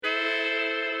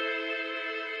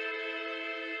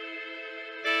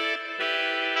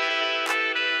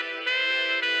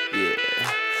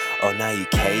Oh, now you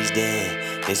caged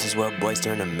in. This is what boys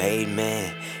turn to made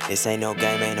men. This ain't no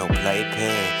game, ain't no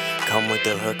playpen. Come with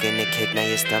the hook and the kick, now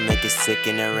your stomach is sick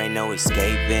and there ain't no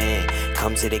escaping.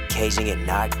 Come to the cage and get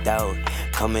knocked out.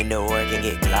 Come into work and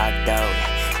get clocked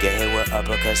out. Get hit with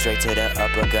uppercut, straight to the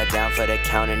uppercut, down for the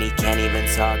count and he can't even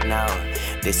talk now.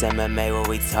 This MMA, what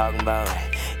we talking about?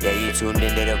 Yeah, you tuned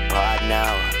into the pod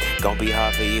now. Gon' be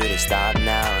hard for you to stop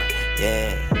now.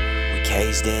 Yeah, we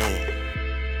caged in.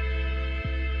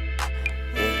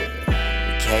 Yeah,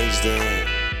 we caged in.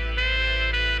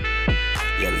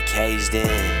 Yeah, we caged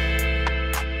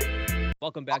in.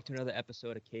 Welcome back to another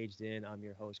episode of Caged In. I'm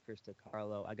your host, Krista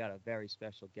Carlo. I got a very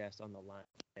special guest on the line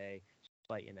today. She's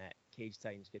fighting at Cage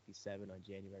Titans 57 on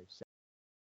January 2nd.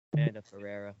 Amanda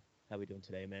Ferreira. How we doing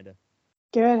today, Amanda?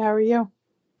 Good. How are you?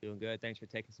 Doing good. Thanks for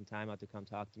taking some time out to come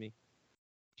talk to me.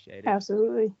 Appreciate it.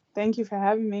 Absolutely. Thank you for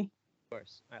having me. Of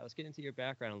course. All right, let's get into your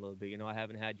background a little bit. I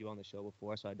haven't had you on the show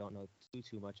before, so I don't know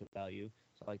too much about you.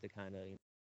 So I like to kind of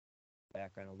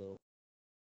background a little.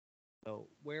 So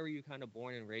where were you kind of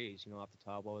born and raised? Off the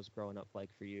top, what was growing up like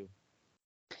for you?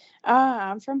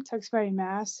 I'm from Tewksbury,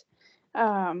 Mass.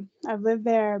 I've lived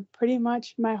there pretty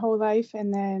much my whole life,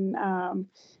 and then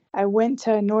I went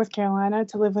to North Carolina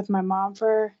to live with my mom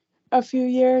for a few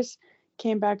years.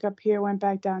 Came back up here, went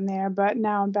back down there, but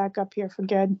now I'm back up here for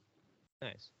good.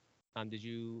 Nice. Did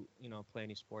you, play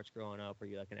any sports growing up? Were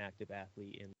you like an active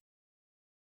athlete in?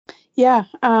 Yeah,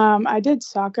 I did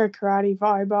soccer, karate,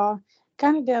 volleyball.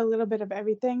 Kind of did a little bit of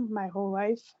everything my whole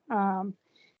life. And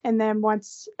then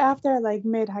once after like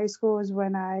mid high school is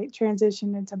when I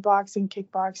transitioned into boxing,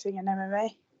 kickboxing, and MMA.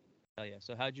 Oh yeah.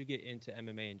 So how'd you get into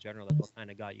MMA in general? Like what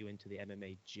kind of got you into the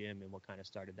MMA gym and what kind of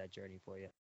started that journey for you?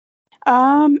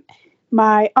 Um,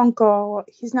 my uncle,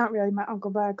 he's not really my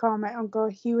uncle, but I call him my uncle.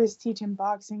 He was teaching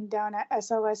boxing down at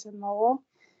SLS in Lowell.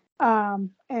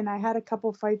 And I had a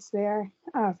couple fights there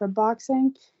for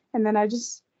boxing, and then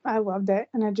I loved it,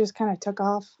 and it just kind of took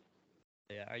off.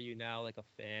 Yeah. Are you now like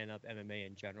a fan of MMA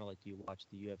in general? Like do you watch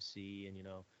the UFC and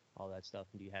all that stuff?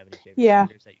 And do you have any favorite Yeah.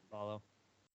 fighters that you follow?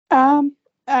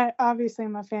 I obviously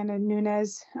am a fan of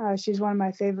Nunes. She's one of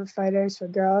my favorite fighters for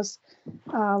girls,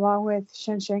 along with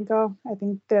Shinshenko. I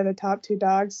think they're the top two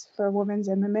dogs for women's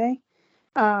MMA.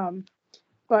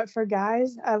 But for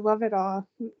guys, I love it all.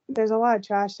 There's a lot of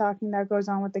trash talking that goes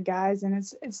on with the guys, and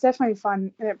it's definitely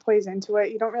fun, and it plays into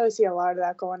it. You don't really see a lot of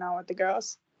that going on with the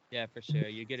girls. Yeah, for sure.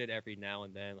 You get it every now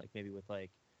and then, like maybe with like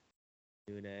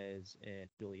Nunes and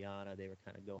Juliana, they were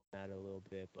kind of going at it a little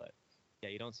bit, but yeah,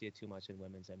 you don't see it too much in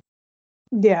women's MMA.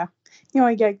 Yeah, you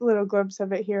only get little glimpses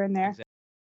of it here and there.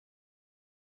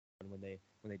 Exactly.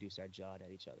 When they do start jawing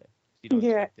at each other, you don't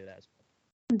Yeah, expect it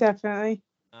as definitely.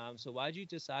 So why did you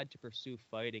decide to pursue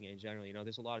fighting in general?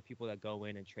 There's a lot of people that go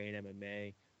in and train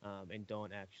MMA and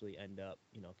don't actually end up,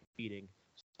 competing.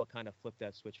 So what kind of flipped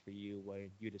that switch for you when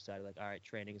you decided like, all right,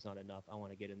 training is not enough. I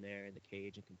want to get in there in the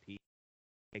cage and compete,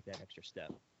 take that extra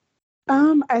step.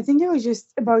 I think it was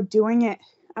just about doing it.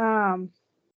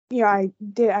 Yeah,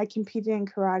 I competed in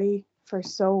karate for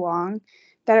so long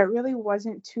that it really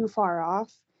wasn't too far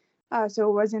off. So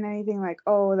it wasn't anything like,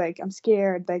 oh, like I'm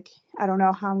scared, like I don't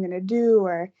know how I'm gonna do,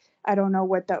 or I don't know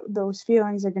what those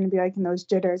feelings are gonna be like in those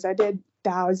jitters. I did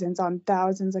thousands on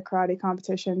thousands of karate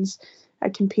competitions. I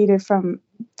competed from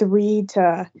 3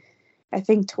 to I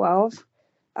think 12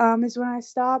 is when I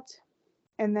stopped,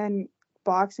 and then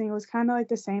boxing was kind of like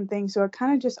the same thing. So it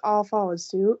kind of just all followed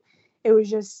suit. It was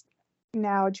just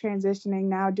now transitioning.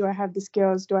 Now, do I have the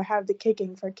skills? Do I have the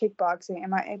kicking for kickboxing?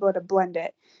 Am I able to blend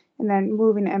it? And then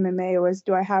moving to MMA was,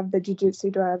 do I have the jiu-jitsu?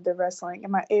 Do I have the wrestling?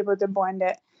 Am I able to blend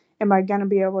it? Am I going to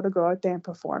be able to go out there and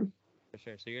perform? For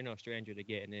sure. So you're no stranger to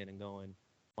getting in and going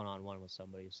one on one with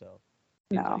somebody. So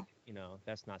it seems like No.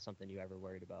 that's not something you ever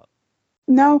worried about.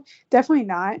 No, definitely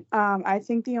not. I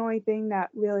think the only thing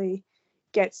that really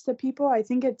gets to people, I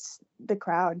think it's the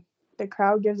crowd. The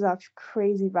crowd gives off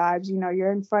crazy vibes.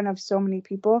 You're in front of so many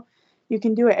people. You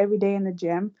can do it every day in the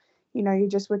gym. You're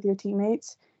just with your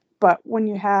teammates. But when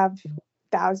you have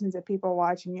thousands of people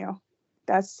watching you,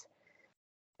 that's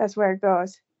that's where it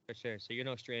goes. For sure. So you're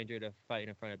no stranger to fighting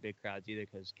in front of big crowds either,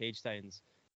 because Cage Titans,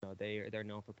 they're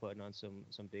known for putting on some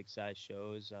big size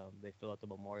shows. They fill out the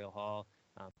Memorial Hall.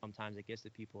 Sometimes it gets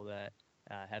to people that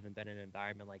haven't been in an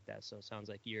environment like that. So it sounds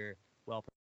like you're well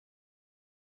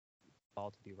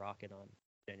prepared to be rocking on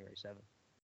January 7th.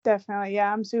 Definitely.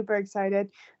 Yeah, I'm super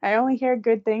excited. I only hear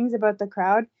good things about the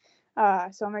crowd.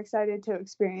 So I'm excited to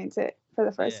experience it for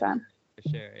the first Yeah, time. for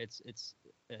sure. It's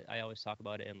I always talk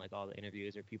about it in like all the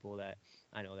interviews or people that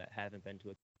I know that haven't been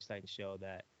to a exciting show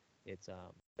that it's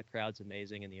the crowd's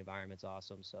amazing and the environment's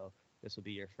awesome. So this will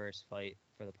be your first fight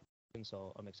for the And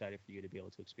so I'm excited for you to be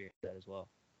able to experience that as well.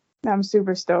 I'm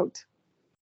super stoked.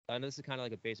 I know this is kind of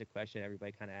like a basic question.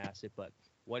 Everybody kind of asks it, but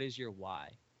what is your why?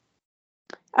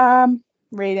 Um,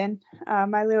 Raiden,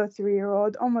 my little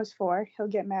 3-year-old, almost 4. He'll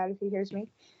get mad if he hears me.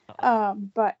 Uh-oh.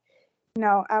 But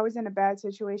no, I was in a bad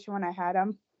situation when I had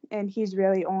him, and he's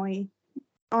really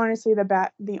honestly,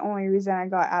 the only reason I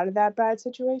got out of that bad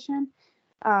situation.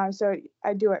 So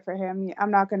I do it for him.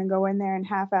 I'm not going to go in there and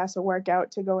half-ass a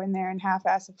workout to go in there and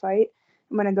half-ass a fight.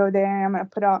 I'm going to go there and I'm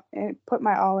going to put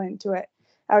my all into it.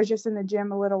 I was just in the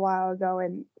gym a little while ago,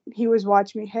 and he was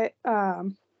watching me hit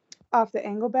off the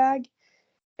angle bag,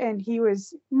 and he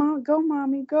was, "Mom, go,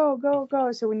 mommy, go, go,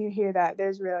 go." So when you hear that,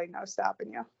 there's really no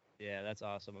stopping you. Yeah, that's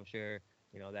awesome. I'm sure,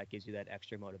 that gives you that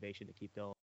extra motivation to keep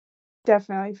going.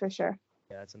 Definitely, for sure.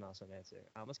 Yeah, that's an awesome answer.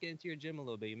 Let's get into your gym a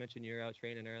little bit. You mentioned you're out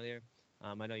training earlier.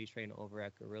 I know you train over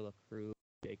at Gorilla Crew,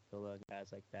 Jake Villa,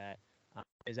 guys like that.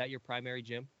 Is that your primary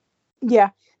gym?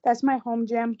 Yeah, that's my home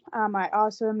gym. I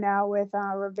also am now with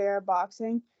Rivera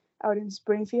Boxing out in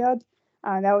Springfield.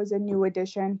 That was a new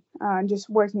addition, just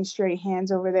working straight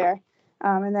hands over there.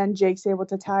 And then Jake's able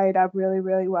to tie it up really,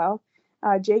 really well.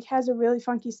 Jake has a really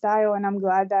funky style, and I'm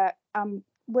glad that I'm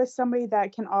with somebody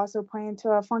that can also play into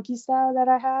a funky style that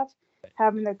I have.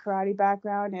 Having the karate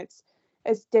background, it's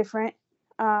different.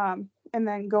 And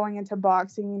then going into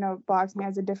boxing, boxing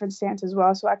has a different stance as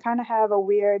well. So I kind of have a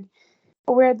weird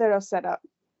little setup.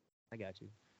 I got you.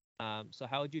 So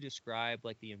how would you describe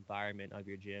like the environment of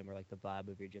your gym or like the vibe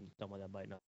of your gym to someone that might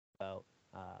not know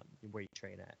about where you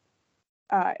train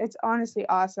at? It's honestly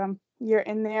awesome. You're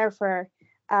in there for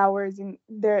hours, and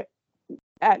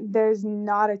there's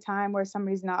not a time where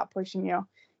somebody's not pushing you.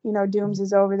 Dooms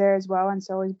is over there as well, and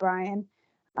so is Brian.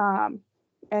 Um,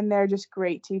 and they're just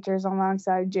great teachers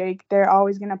alongside Jake. They're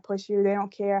always gonna push you. They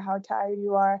don't care how tired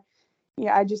you are.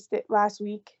 Yeah, I just did last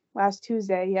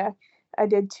Tuesday. Yeah, I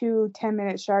did 2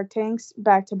 10-minute Shark Tanks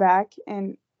back to back,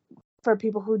 and for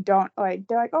people who don't like,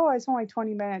 they're like, oh, it's only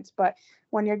 20 minutes. But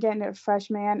when you're getting a fresh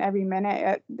man every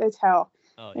minute, it's hell.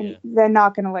 Oh And yeah, they're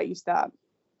not going to let you stop.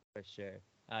 for sure.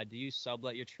 Do you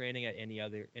sublet your training at any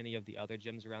of the other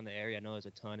gyms around the area? I know there's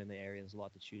a ton in the area. There's a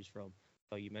lot to choose from.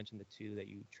 So you mentioned the two that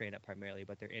you train at primarily,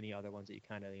 but there any other ones that you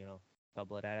kind of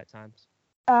sublet at times?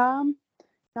 Um,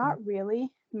 Not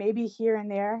really. Maybe here and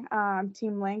there.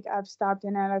 Team Link, I've stopped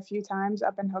in at a few times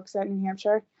up in Hooksett, New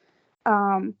Hampshire.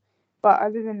 Um, but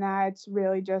other than that, it's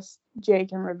really just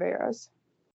Jake and Rivera's.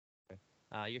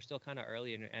 You're still kind of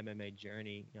early in your MMA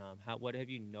journey. What have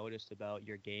you noticed about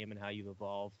your game and how you've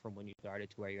evolved from when you started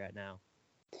to where you're at now?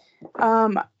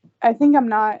 Um, I think I'm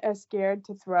not as scared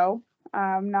to throw.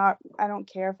 I don't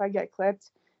care if I get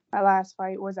clipped. My last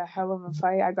fight was a hell of a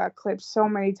fight. I got clipped so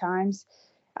many times.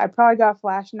 I probably got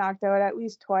flash knocked out at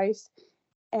least twice.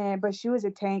 But she was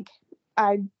a tank.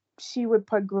 I She would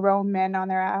put grown men on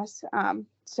their ass.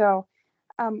 So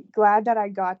I'm glad that I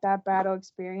got that battle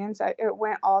experience. It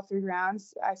went all 3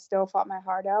 rounds. I still fought my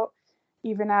heart out,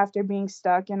 even after being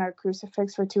stuck in a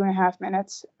crucifix for 2.5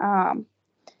 minutes.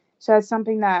 So it's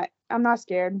something that I'm not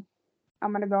scared.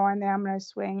 I'm gonna go in there. I'm gonna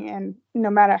swing, and no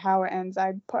matter how it ends,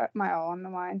 I put my all on the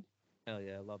line. Hell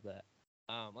yeah, I love that.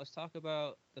 Let's talk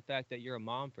about the fact that you're a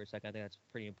mom for a second. I think that's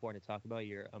pretty important to talk about.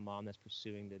 You're a mom that's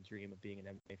pursuing the dream of being an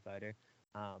MMA fighter.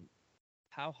 Um,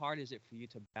 how hard is it for you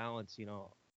to balance,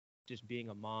 just being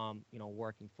a mom,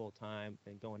 working full time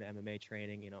and going to MMA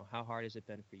training? How hard has it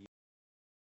been for you to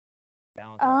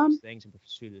balance all those Um, things and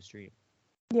pursue this dream?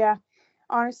 yeah,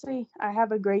 honestly, I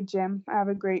have a great gym. I have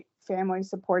a great family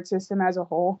support system as a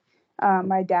whole.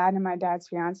 My dad and my dad's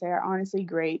fiance are honestly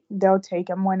great. They'll take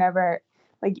him whenever,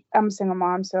 like, I'm a single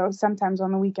mom, so sometimes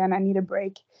on the weekend I need a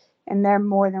break, and they're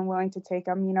more than willing to take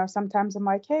him. Sometimes I'm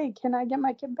like, hey, can I get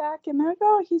my kid back? And they're like,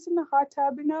 oh, he's in the hot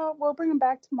tub. No, we'll bring him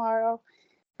back tomorrow.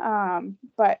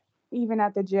 But even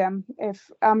at the gym, if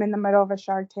I'm in the middle of a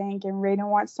Shark Tank and Raiden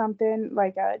wants something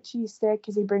like a cheese stick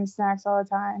because he brings snacks all the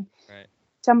time, Right.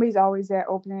 somebody's always there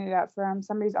opening it up for him.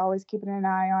 Somebody's always keeping an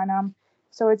eye on him.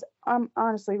 So I'm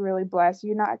honestly really blessed.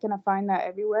 You're not gonna find that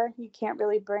everywhere. You can't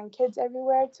really bring kids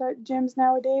everywhere to gyms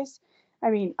nowadays.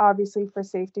 I mean, obviously for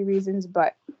safety reasons,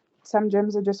 but some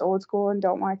gyms are just old school and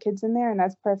don't want kids in there, and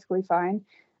that's perfectly fine.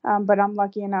 But I'm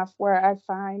lucky enough where I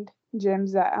find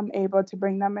gyms that I'm able to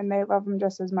bring them, and they love them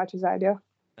just as much as I do.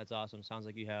 That's awesome. Sounds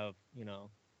like you have,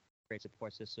 great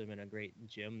support system and a great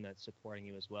gym that's supporting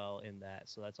you as well in that.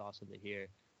 So that's awesome to hear.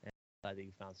 And I'm glad that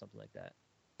you found something like that.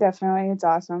 Definitely, it's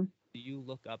awesome. Do you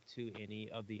look up to any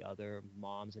of the other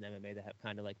moms in MMA that have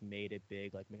kind of like made it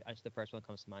big? Like, I just the first one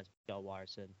comes to mind is Miguel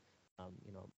Watterson.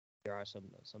 There are some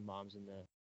moms in the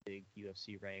big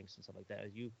UFC ranks and stuff like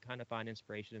that. You kind of find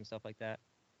inspiration and stuff like that.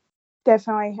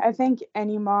 Definitely. I think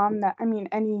any mom that, I mean,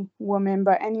 any woman,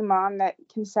 but any mom that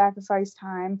can sacrifice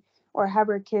time or have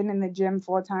her kid in the gym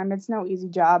full time, it's no easy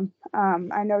job.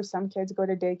 I know some kids go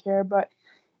to daycare, but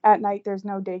at night there's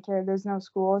no daycare, there's no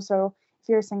school. So if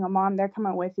you're a single mom, they're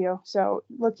coming with you. So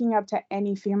looking up to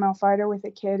any female fighter with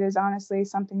a kid is honestly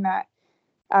something that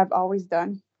I've always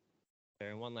done.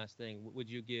 And one last thing, would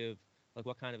you give like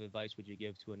what kind of advice would you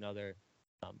give to another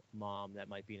mom that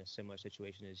might be in a similar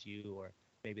situation as you, or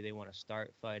maybe they want to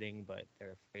start fighting but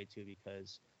they're afraid to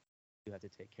because you have to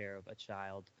take care of a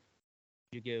child?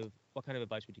 You give what kind of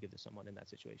advice would you give to someone in that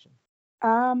situation?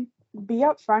 Um, be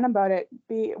upfront about it.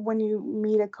 Be when you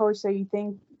meet a coach that you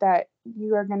think that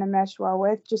you are gonna mesh well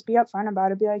with, just be upfront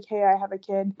about it. Be like, hey, I have a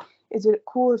kid. Is it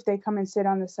cool if they come and sit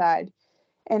on the side?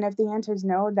 And if the answer is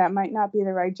no, that might not be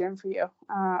the right gym for you.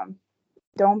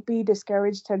 Don't be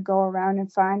discouraged to go around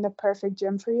and find the perfect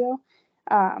gym for you.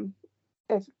 Um,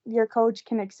 if your coach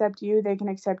can accept you, they can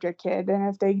accept your kid. And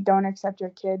if they don't accept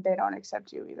your kid, they don't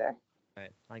accept you either.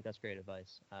 Right. I think that's great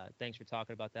advice. Thanks for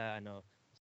talking about that. I know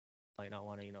I might not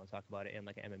want to, talk about it in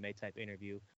like an MMA type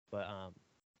interview, but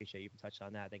appreciate you touched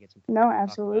on that. I think it's important No, to talk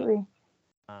about. absolutely.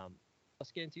 Um,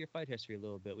 let's get into your fight history a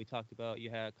little bit. We talked about you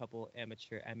had a couple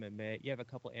amateur MMA, you have a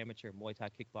couple amateur Muay Thai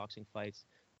kickboxing fights.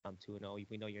 2-0.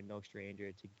 We know you're no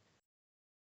stranger to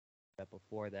that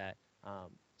before that.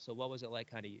 So what was it like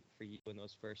kind of for you in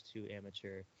those first two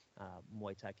amateur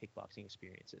Muay Thai kickboxing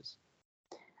experiences?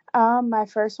 My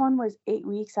first one was 8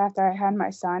 weeks after I had my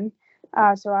son.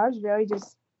 So I was really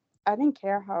just, I didn't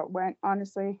care how it went,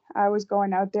 honestly. I was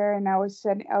going out there and I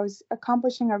was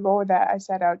accomplishing a goal that I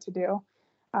set out to do,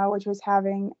 which was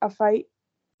having a fight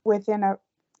within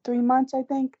 3 months, I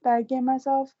think, that I gave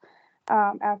myself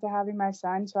after having my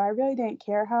son. So I really didn't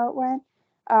care how it went.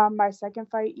 My second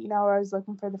fight, I was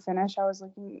looking for the finish. I was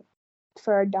looking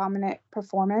for a dominant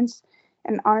performance.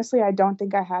 And honestly, I don't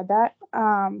think I had that.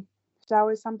 So that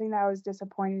was something that I was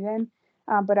disappointed in.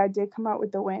 But I did come out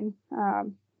with the win.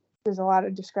 There's a lot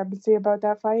of discrepancy about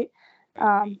that fight.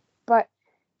 Right. But,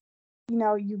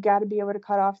 you got to be able to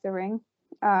cut off the ring.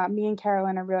 Me and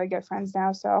Carolyn are really good friends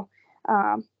now. So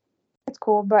um, it's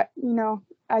cool. But,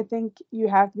 I think you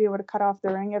have to be able to cut off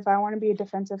the ring. If I want to be a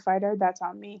defensive fighter, that's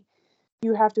on me.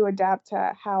 You have to adapt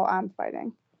to how I'm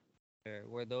fighting.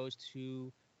 Were those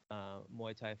two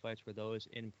Muay Thai fights, were those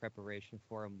in preparation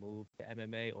for a move to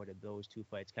MMA, or did those two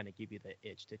fights kind of give you the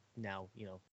itch to now,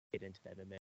 get into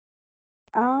the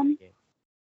Um, game?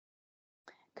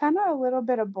 Kind of a little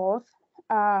bit of both.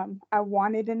 I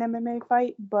wanted an MMA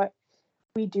fight, but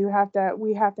we have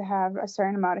to have a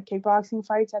certain amount of kickboxing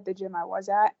fights at the gym I was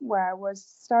at where I was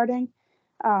starting.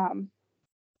 Um,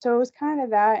 so it was kind of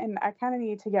that, and I kind of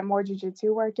needed to get more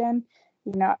jujitsu work in.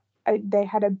 You know, they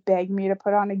had to beg me to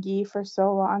put on a gi for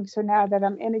so long. So now Right. that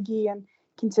I'm in a gi and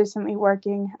consistently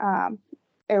working, I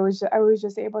was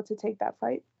just able to take that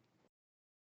fight.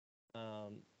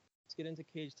 Let's get into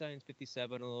Cage Titans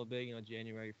 57 a little bit.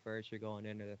 January 1st, you're going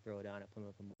into the throwdown at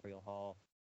Plymouth Memorial Hall,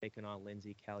 taking on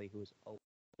Lindsay Kelly, who's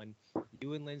 0-1.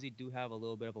 You and Lindsay do have a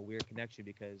little bit of a weird connection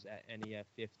because at NEF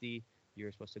 50, you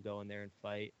were supposed to go in there and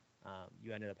fight.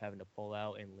 You ended up having to pull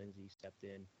out, and Lindsay stepped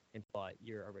in and fought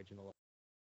your original.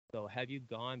 So, have you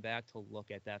gone back to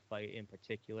look at that fight in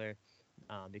particular?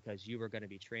 Because you were going to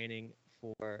be training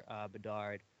for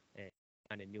Bedard and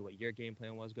kind of knew what your game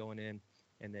plan was going in,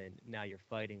 and then now you're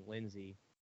fighting Lindsay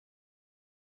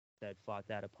that fought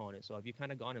that opponent. So, have you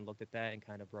kind of gone and looked at that and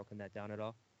kind of broken that down at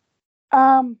all?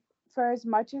 Um, for as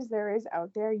much as there is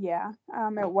out there, yeah.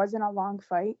 It wasn't a long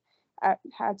fight.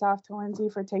 Hats off to Lindsay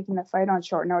for taking the fight on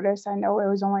short notice. I know it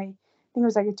was only, I think it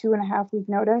was like a 2.5 week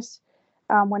notice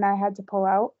when I had to pull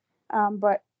out.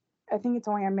 But I think it's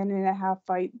only a minute and a half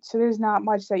fight. So there's not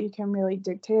much that you can really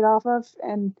dictate off of.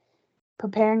 And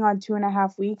preparing on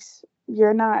 2.5 weeks,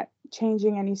 you're not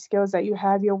changing any skills that you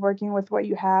have. You're working with what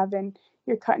you have and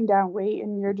you're cutting down weight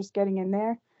and you're just getting in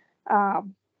there.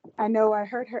 Um, I know I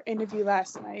heard her interview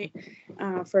last night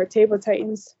for Table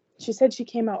Titans. She said she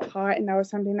came out hot and that was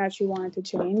something that she wanted to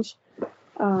change.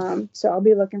 So I'll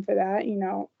be looking for that.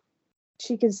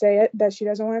 She can say it that she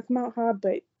doesn't want to come out hot,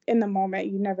 but in the moment,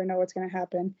 you never know what's going to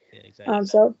happen. Yeah, exactly.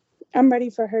 So I'm ready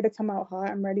for her to come out hot.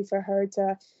 I'm ready for her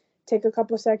to take a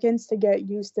couple seconds to get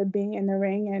used to being in the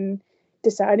ring and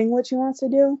deciding what she wants to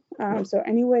do. So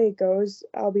any way it goes,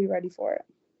 I'll be ready for it.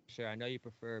 Sure. I know you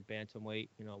prefer bantamweight,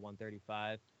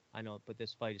 135. I know, but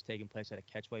this fight is taking place at a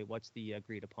catchweight. What's the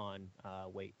agreed upon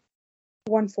weight?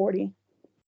 140.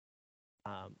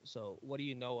 So, what do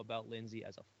you know about Lindsay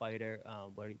as a fighter?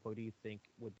 What do you think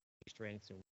would be strengths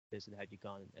and weaknesses, and have you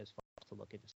gone as far as to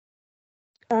look at this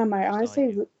kind of what I she saw in honestly,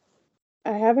 you?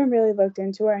 I haven't really looked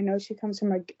into her. I know she comes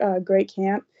from a great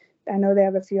camp. I know they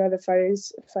have a few other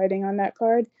fighters fighting on that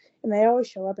card, and they always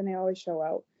show up and they always show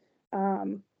out.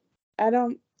 Um, I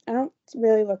don't I don't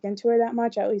really look into her that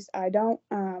much. At least I don't.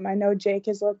 I know Jake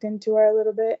has looked into her a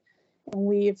little bit, and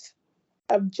we've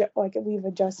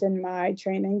adjusted my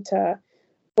training to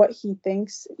what he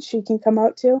thinks she can come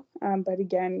out to. But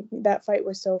again, that fight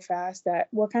was so fast that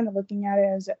we're kind of looking at it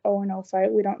as an 0-0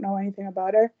 fight. We don't know anything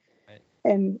about her, Right.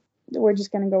 and we're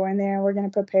just gonna go in there and we're gonna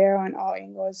prepare on all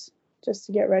angles just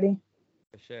to get ready.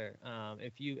 For sure.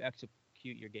 If you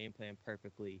execute your game plan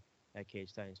perfectly at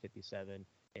Cage Titans 57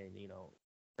 and,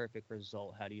 perfect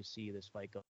result, how do you see this fight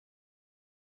go?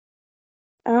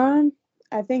 Um,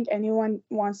 I think anyone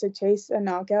wants to chase a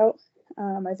knockout.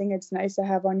 I think it's nice to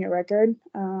have on your record.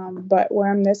 But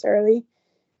where I'm this early,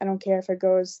 I don't care if it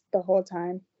goes the whole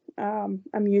time.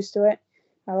 I'm used to it.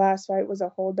 My last fight was a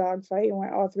whole dog fight. It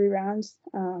went all 3 rounds.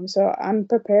 So I'm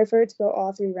prepared for it to go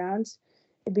all 3 rounds.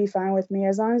 It'd be fine with me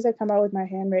as long as I come out with my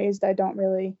hand raised. I don't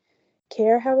really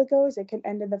care how it goes. It can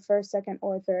end in the first, second,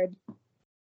 or third.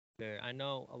 There, I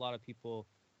know a lot of people,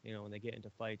 when they get into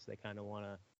fights, they kind of want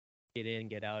to get in,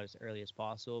 get out as early as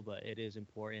possible, but it is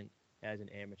important as an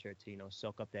amateur to,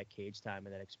 soak up that cage time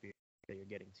and that experience that you're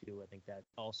getting to. I think that's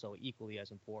also equally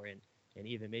as important and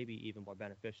even maybe even more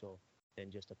beneficial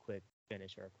than just a quick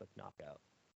finish or a quick knockout.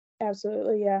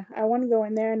 Absolutely, yeah. I want to go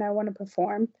in there and I want to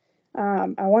perform.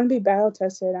 I want to be battle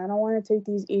tested. I don't want to take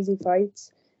these easy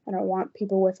fights. I don't want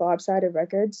people with lopsided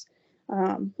records.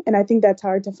 And I think that's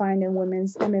hard to find in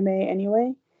women's MMA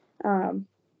anyway. Um,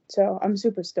 so I'm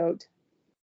super stoked.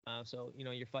 So,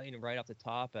 you're fighting right off the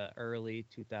top at early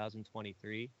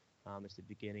 2023. It's the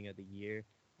beginning of the year.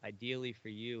 Ideally for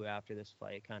you after this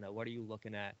fight, kind of what are you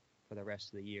looking at for the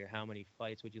rest of the year? How many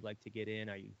fights would you like to get in?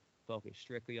 Are you focused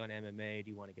strictly on MMA?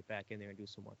 Do you want to get back in there and do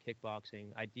some more kickboxing?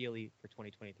 Ideally for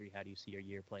 2023, how do you see your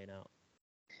year playing out?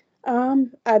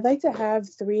 I'd like to have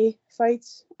 3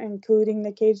 fights, including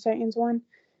the Cage Titans one.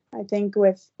 I think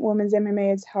with women's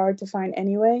MMA, it's hard to find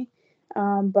anyway.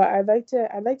 But I'd like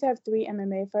to have 3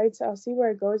 MMA fights. I'll see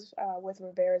where it goes with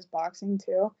Rivera's boxing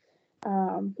too.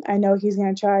 I know he's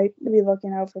gonna try to be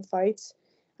looking out for fights.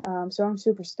 So I'm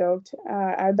super stoked.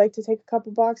 I'd like to take a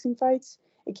couple boxing fights.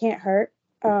 It can't hurt.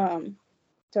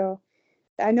 So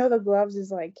I know the gloves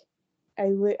is like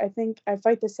I think I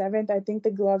fight the 7th. I think the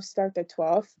gloves start the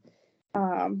 12th.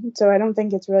 So I don't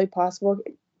think it's really possible.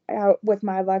 With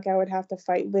my luck, I would have to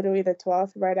fight literally the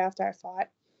 12th right after I fought.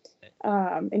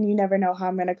 And you never know how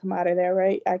I'm gonna come out of there,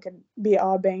 right? I could be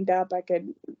all banged up. I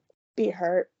could be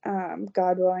hurt.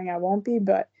 God willing, I won't be,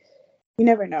 but you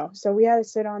never know. So we had to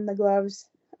sit on the gloves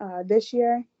this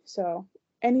year. So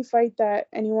any fight that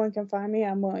anyone can find me,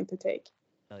 I'm willing to take.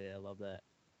 Oh yeah, I love that.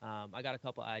 I got a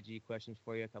couple IG questions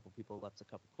for you. A couple people left a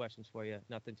couple questions for you.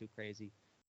 Nothing too crazy.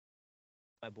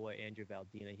 My boy Andrew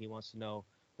Valdina, he wants to know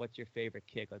what's your favorite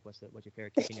kick? Like, what's your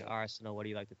favorite kick in your arsenal? What do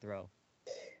you like to throw?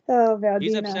 Oh,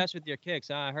 He's Valdina. obsessed with your kicks.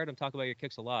 Huh? I heard him talk about your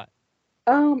kicks a lot.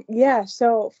 Yeah.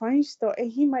 So funny story.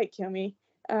 He might kill me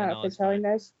I know for it's fine. telling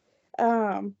this.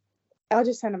 Um, I'll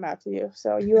just send him after you.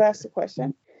 So you asked the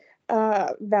question.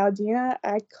 Valdina,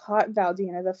 I caught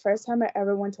Valdina the first time I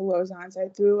ever went to Lausanne's. I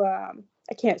threw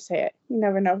I can't say it. You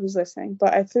never know who's listening,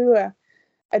 but I threw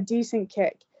a decent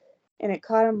kick and it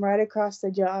caught him right across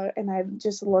the jaw and I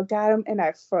just looked at him and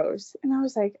I froze. And I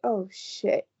was like, "Oh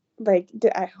shit." Like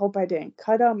I hope I didn't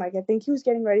cut him. Like I think he was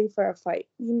getting ready for a fight.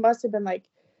 He must have been like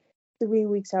 3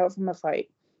 weeks out from a fight.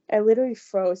 I literally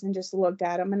froze and just looked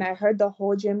at him and I heard the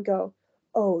whole gym go,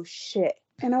 "Oh shit."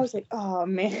 And I was like, "Oh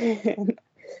man."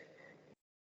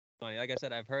 Funny. Like I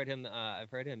said, I've heard him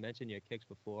mention your kicks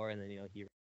before, and then he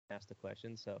asked the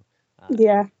question. So you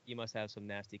Yeah. you must have some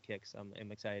nasty kicks.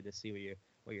 I'm excited to see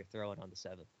what you're throwing on the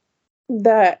 7th.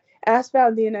 The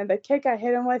Aspaldina, the kick I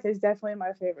hit him with is definitely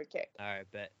my favorite kick. All right,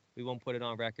 bet. We won't put it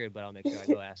on record, but I'll make sure I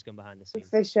go ask him behind the scenes.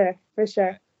 For sure, for All sure.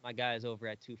 right. My guys over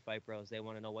at Two Fight Bros, they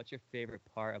want to know what's your favorite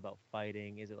part about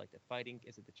fighting? Is it like the fighting?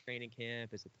 Is it the training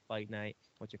camp? Is it the fight night?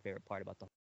 What's your favorite part about the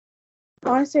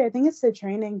Honestly, I think it's the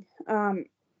training.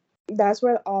 That's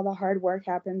where all the hard work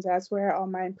happens. That's where all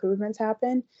my improvements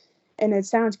happen. And it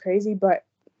sounds crazy, but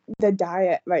the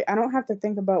diet, like I don't have to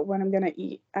think about what I'm gonna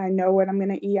eat. I know what I'm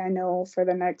gonna eat. I know for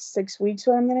the next 6 weeks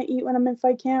what I'm gonna eat when I'm in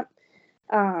fight camp.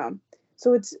 Um,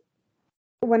 so it's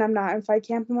when I'm not in fight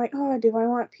camp, I'm like, oh, do I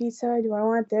want pizza? Do I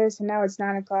want this? And now it's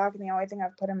 9 o'clock, and the only thing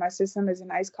I've put in my system is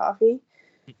an iced coffee.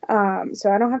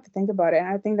 So I don't have to think about it. And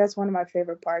I think that's one of my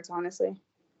favorite parts, honestly.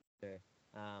 there?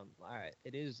 All right.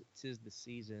 Tis the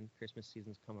season. Christmas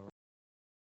season's coming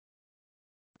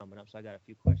up, so I got a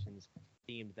few questions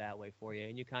themed that way for you.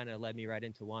 And you kind of led me right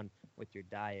into one with your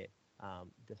diet.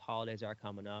 The holidays are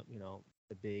coming up,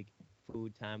 the big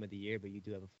food time of the year, but you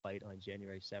do have a fight on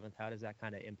January 7th. How does that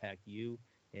kind of impact you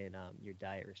and your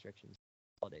diet restrictions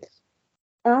holidays?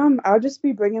 I'll just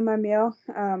be bringing my meal.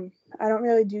 I don't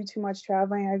really do too much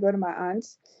traveling. I go to my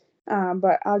aunt's.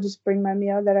 But I'll just bring my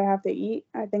meal that I have to eat.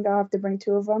 I think I'll have to bring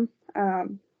two of them.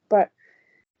 But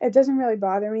it doesn't really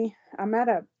bother me. I'm at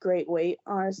a great weight,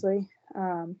 honestly.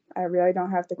 I really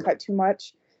don't have to cut too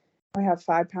much. I have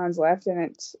 5 pounds left, and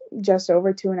it's just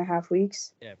over 2.5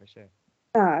 weeks. Yeah, for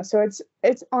sure. So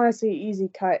it's honestly an easy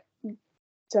cut.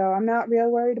 So I'm not real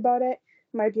worried about it.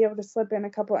 Might be able to slip in a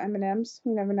couple M&Ms.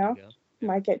 You never There you know. go. Yeah.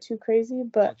 Might get too crazy,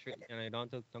 but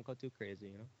Don't go too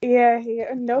crazy. yeah,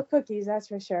 no cookies, that's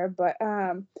for sure. But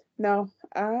no,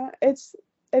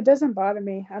 it doesn't bother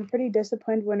me. I'm pretty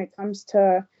disciplined when it comes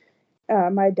to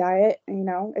my diet.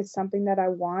 It's something that I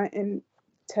want, and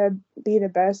to be the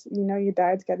best, your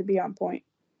diet's got to be on point.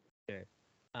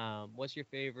 Sure. What's your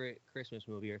favorite Christmas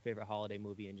movie or favorite holiday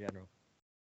movie in general?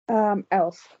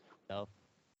 Elf, Self,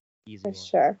 easy for one.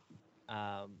 sure.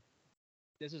 Um,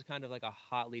 this is kind of like a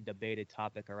hotly debated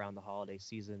topic around the holiday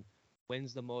season.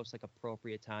 When's the most like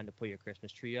appropriate time to put your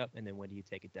Christmas tree up, and then when do you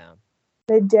take it down?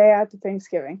 The day after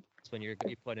Thanksgiving. It's when you're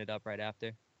putting it up right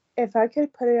after. If I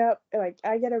could put it up, like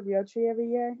I get a real tree every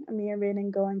year. Me and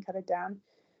Raiden go and cut it down.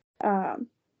 Um,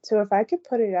 so if I could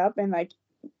put it up and like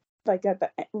at the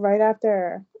right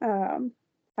after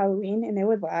Halloween and it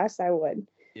would last, I would.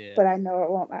 Yeah. But I know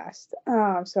it won't last.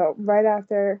 So right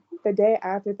after the day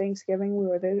after Thanksgiving, we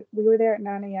were there at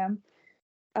 9 a.m.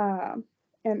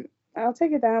 And I'll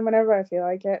take it down whenever I feel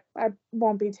like it. I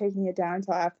won't be taking it down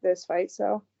until after this fight,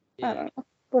 so I Yeah. don't know.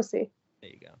 We'll see.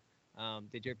 There you go.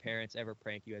 Did your parents ever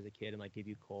prank you as a kid and like give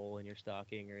you coal in your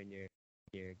stocking or in your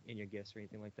gifts or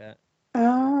anything like that?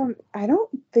 I don't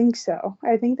think so.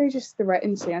 I think they just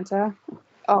threaten Santa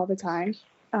all the time,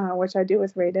 which I do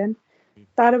with Raiden. Mm.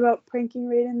 Thought about pranking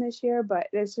Raiden this year, but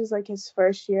this is like his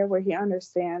first year where he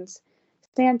understands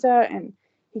Santa and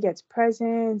he gets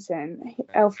presents and Right.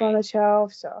 Elf on the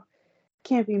Shelf, so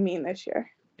can't be mean this year.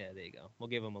 Yeah, there you go. We'll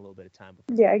give them a little bit of time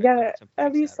before Yeah, I we start got throwing some at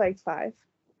pranks least at them. like 5 There you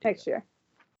next year.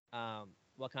 go.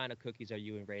 What kind of cookies are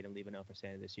you and Raiden leaving out for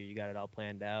Santa this year? You got it all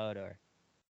planned out, or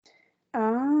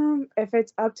If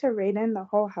it's up to Raiden, the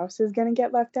whole house is gonna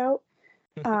get left out.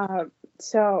 Uh,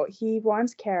 so he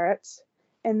wants carrots,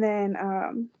 and then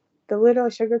the little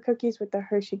sugar cookies with the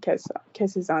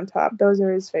kisses on top. Those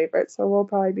are his favorites, so we'll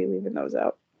probably be leaving those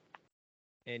out.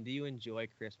 and do you enjoy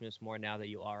Christmas more now that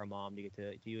you are a mom? Do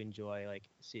you enjoy like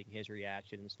seeing his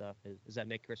reaction and stuff? Does that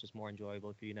make Christmas more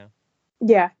enjoyable for you now?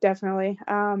 Yeah, definitely.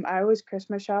 I was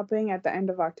Christmas shopping at the end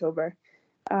of October.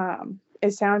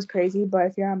 It sounds crazy, but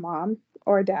if you're a mom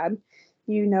or a dad,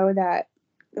 you know that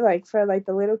like for like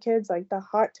the little kids, like the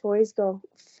hot toys go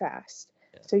fast.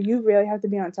 Yeah. So you really have to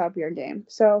be on top of your game.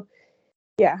 So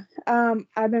yeah,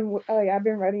 I've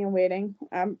been ready and waiting.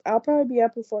 I'll probably be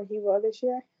up before he will this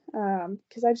year.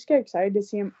 Because I just get excited to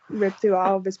see him rip through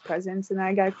all of his presents, and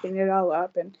I gotta clean it all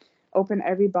up and open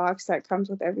every box that comes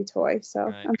with every toy. So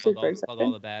Right. I'm super Plug all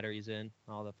excited. the batteries in,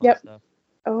 all the fun Yep. stuff.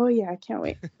 Oh yeah, I can't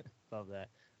wait. Love that.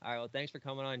 All right. Well, thanks for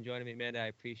coming on and joining me, Amanda. I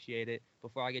appreciate it.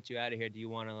 Before I get you out of here, do you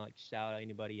want to like shout out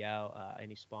anybody out?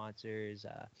 Any sponsors?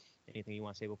 Anything you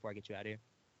want to say before I get you out of here?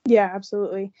 Yeah,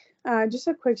 absolutely. Just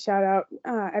a quick shout out,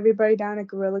 everybody down at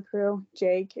Gorilla Crew,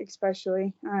 Jake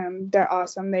especially. They're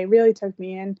awesome. They really took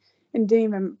me in and didn't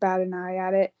even bat an eye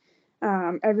at it.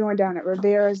 Everyone down at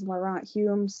Rivera's, Laurent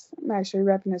Humes. I'm actually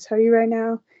repping his hoodie right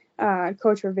now.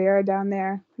 Coach Rivera down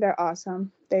there, they're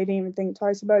awesome. They didn't even think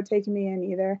twice about taking me in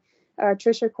either.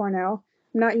 Trisha Cornell.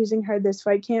 I'm not using her this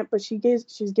fight camp, but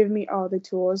she's given me all the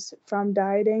tools from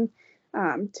dieting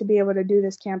to be able to do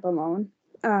this camp alone.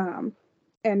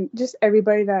 And just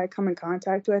everybody that I come in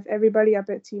contact with, everybody up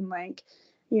at Team Link,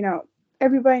 you know,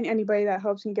 everybody and anybody that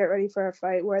helps me get ready for a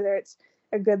fight, whether it's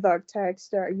a good luck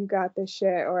text or you got this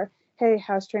shit or hey,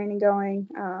 how's training going?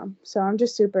 So I'm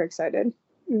just super excited.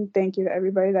 And thank you to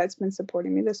everybody that's been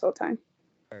supporting me this whole time.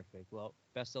 Perfect. Well,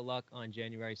 best of luck on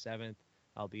January 7th.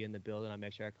 I'll be in the building. I'll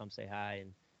make sure I come say hi.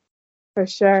 And For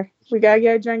sure. We got to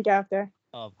get a drink after.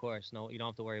 oh, of course, no, you don't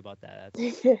have to worry about that.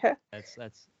 Yeah.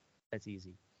 That's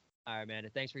easy. All right, man.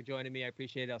 Thanks for joining me. I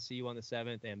appreciate it. I'll see you on the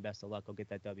 7th, and best of luck. I'll get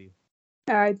that W.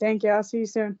 All right. Thank you. I'll see you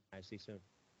soon. All right, see you soon.